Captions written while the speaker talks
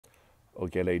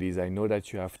Okay, ladies, I know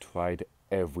that you have tried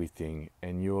everything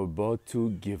and you're about to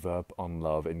give up on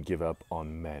love and give up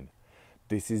on men.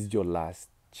 This is your last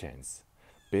chance.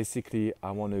 Basically,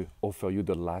 I want to offer you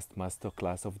the last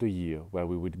masterclass of the year where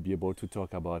we would be able to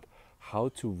talk about how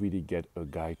to really get a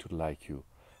guy to like you,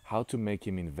 how to make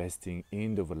him investing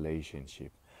in the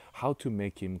relationship, how to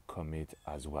make him commit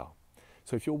as well.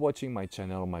 So if you're watching my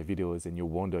channel, my videos, and you're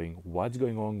wondering what's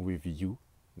going on with you,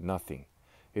 nothing.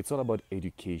 It's all about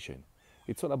education.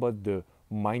 It's all about the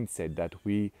mindset that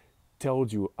we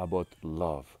told you about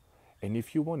love. And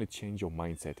if you want to change your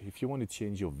mindset, if you want to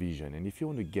change your vision, and if you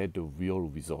want to get the real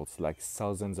results like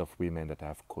thousands of women that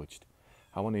I've coached,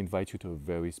 I want to invite you to a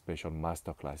very special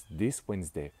masterclass this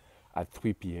Wednesday at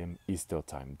 3 p.m. Eastern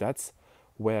Time. That's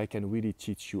where I can really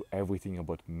teach you everything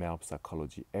about male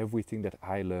psychology, everything that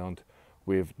I learned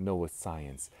with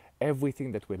neuroscience,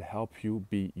 everything that will help you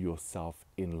be yourself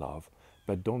in love.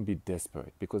 But don't be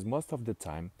desperate because most of the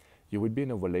time you will be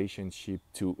in a relationship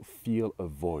to fill a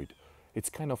void. It's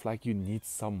kind of like you need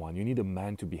someone, you need a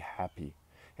man to be happy.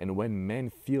 And when men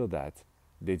feel that,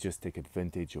 they just take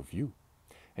advantage of you.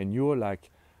 And you're like,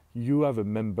 you have a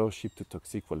membership to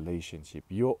toxic relationship.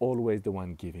 You're always the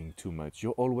one giving too much.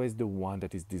 You're always the one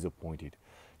that is disappointed.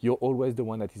 You're always the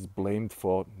one that is blamed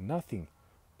for nothing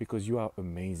because you are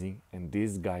amazing and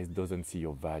this guy doesn't see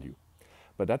your value.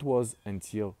 But that was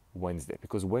until Wednesday,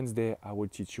 because Wednesday I will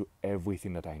teach you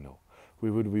everything that I know. We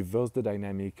will reverse the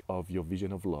dynamic of your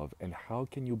vision of love and how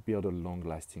can you build a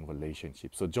long-lasting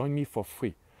relationship. So join me for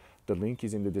free. The link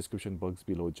is in the description box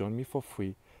below. Join me for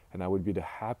free and I will be the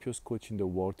happiest coach in the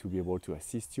world to be able to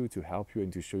assist you, to help you,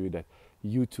 and to show you that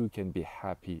you too can be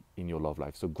happy in your love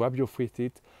life. So grab your free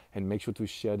seat and make sure to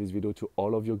share this video to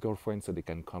all of your girlfriends so they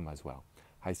can come as well.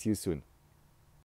 I see you soon.